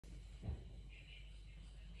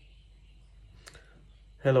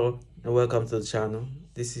Hello and welcome to the channel.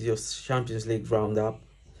 This is your Champions League roundup.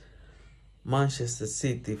 Manchester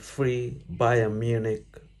City 3, Bayern Munich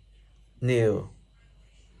 0.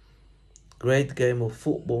 Great game of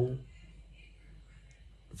football.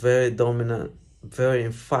 Very dominant, very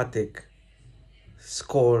emphatic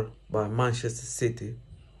score by Manchester City.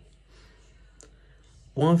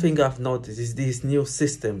 One thing I've noticed is this new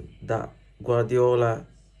system that Guardiola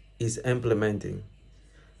is implementing,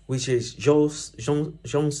 which is John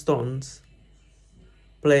Stones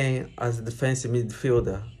playing as a defensive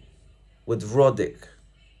midfielder with Rodri,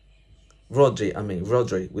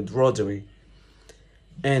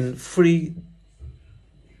 and three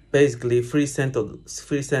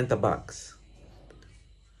center backs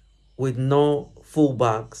with no full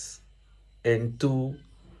backs and two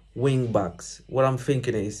wing backs. What I'm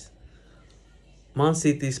thinking is Man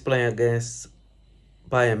City is playing against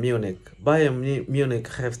Bayern Munich. Bayern Munich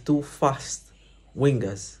have two fast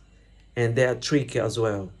wingers and they are tricky as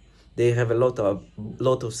well. They have a lot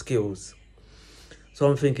of skills. So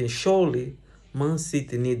I'm thinking surely Man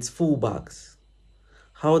City needs fullbacks.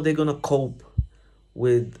 How are they gonna cope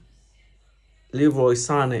with Leroy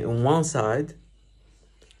Sané on one side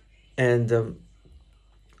and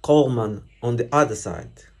Coleman on the other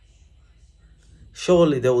side?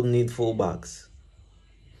 Surely they would need fullbacks.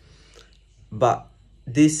 But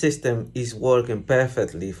this system is working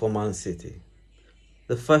perfectly for Man City.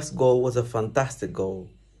 The first goal was a fantastic goal.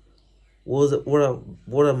 What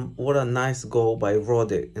a nice goal by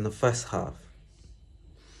Rodri in the first half.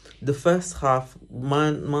 The first half,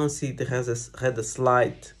 Man City had a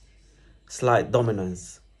slight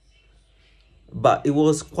dominance, but it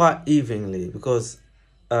was quite evenly because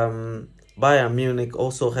Bayern Munich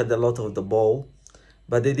also had a lot of the ball,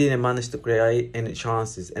 but they didn't manage to create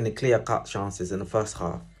any clear-cut chances in the first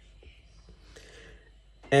half.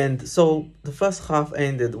 And so the first half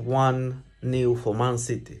ended 1-0 for Man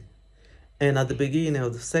City. And at the beginning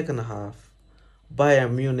of the second half,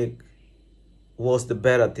 Bayern Munich was the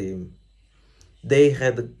better team. They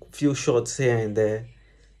had a few shots here and there,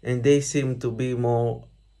 and they seemed to be more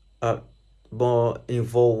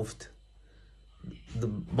involved. The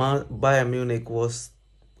Bayern Munich was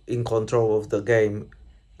in control of the game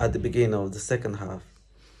at the beginning of the second half.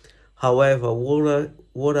 However,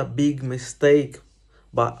 what a big mistake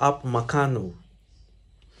by Upamecano.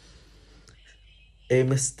 A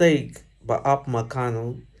mistake by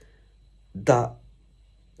Upamecano that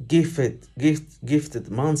gifted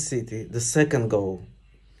Man City the second goal.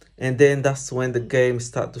 And then that's when the game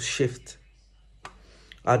started to shift.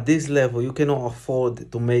 At this level, you cannot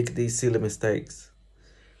afford to make these silly mistakes.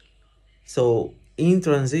 So in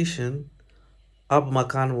transition,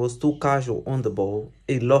 Upamecano was too casual on the ball.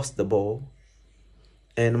 He lost the ball.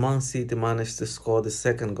 And Man City managed to score the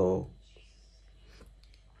second goal.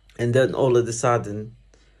 And then all of a sudden,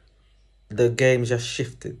 the game just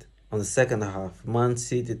shifted on the second half. Man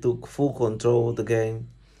City took full control of the game,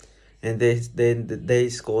 and they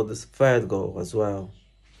scored the third goal as well.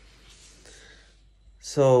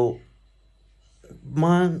 So,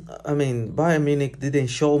 Bayern Munich didn't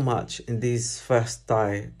show much in this first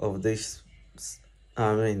tie of this.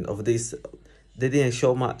 They didn't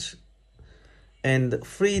show much. And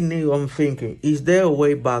 3-0, I'm thinking, is there a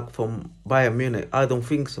way back from Bayern Munich? I don't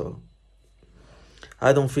think so.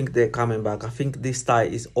 I don't think they're coming back. I think this tie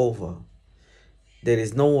is over. There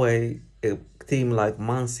is no way a team like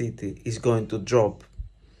Man City is going to drop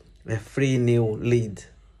a 3-0 lead,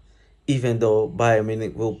 even though Bayern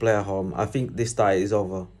Munich will play at home. I think this tie is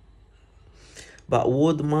over. But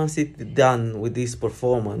what Man City done with this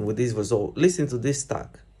performance, with this result? Listen to this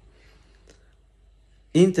stat.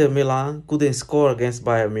 Inter Milan couldn't score against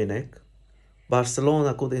Bayern Munich.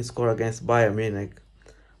 Barcelona couldn't score against Bayern Munich.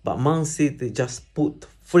 But Man City just put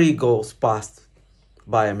 3 goals past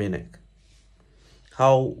Bayern Munich.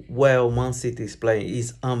 How well Man City is playing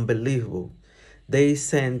is unbelievable. They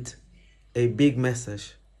sent a big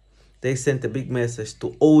message. They sent a big message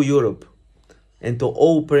to all Europe and to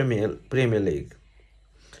all Premier League.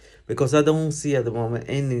 Because I don't see at the moment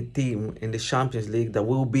any team in the Champions League that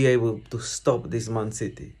will be able to stop this Man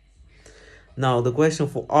City. Now, the question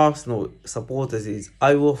for Arsenal supporters is,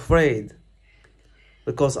 are you afraid?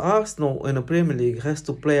 Because Arsenal in the Premier League has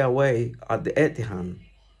to play away at the Etihad.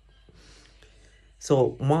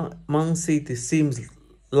 So Man City seems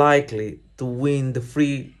likely to win the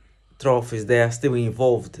 3 trophies they are still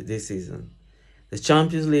involved this season. The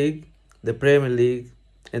Champions League, the Premier League,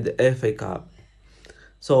 and the FA Cup.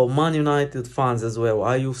 So Man United fans as well,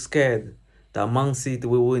 are you scared that Man City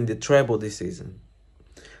will win the treble this season?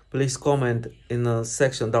 Please comment in the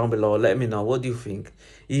section down below. Let me know, what do you think?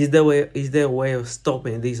 Is there a way of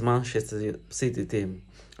stopping this Manchester City team?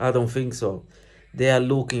 I don't think so. They are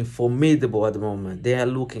looking formidable at the moment. They are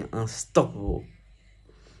looking unstoppable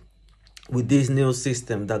with this new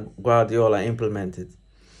system that Guardiola implemented.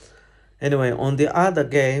 Anyway, on the other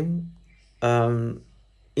game,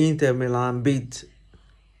 Inter Milan beat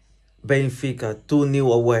Benfica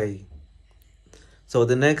 2-0 away. So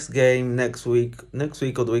the next game next week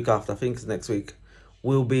or the week after, I think it's next week,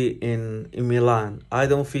 will be in Milan. I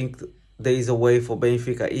don't think there is a way for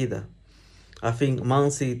Benfica either. I think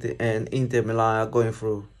Man City and Inter Milan are going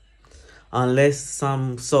through. Unless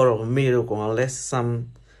some sort of miracle, unless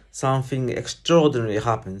something extraordinary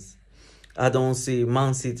happens, I don't see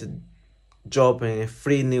Man City dropping a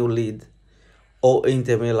 3-0 lead or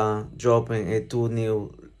Inter Milan dropping a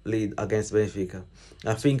 2-0 lead against Benfica.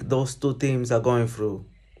 I think those two teams are going through.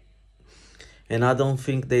 And I don't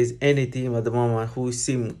think there's any team at the moment who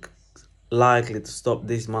seems likely to stop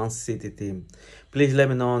this Man City team. Please let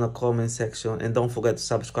me know in the comment section, and don't forget to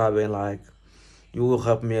subscribe and like. You will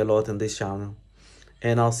help me a lot on this channel.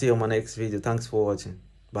 And I'll see you on my next video. Thanks for watching.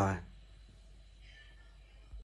 Bye.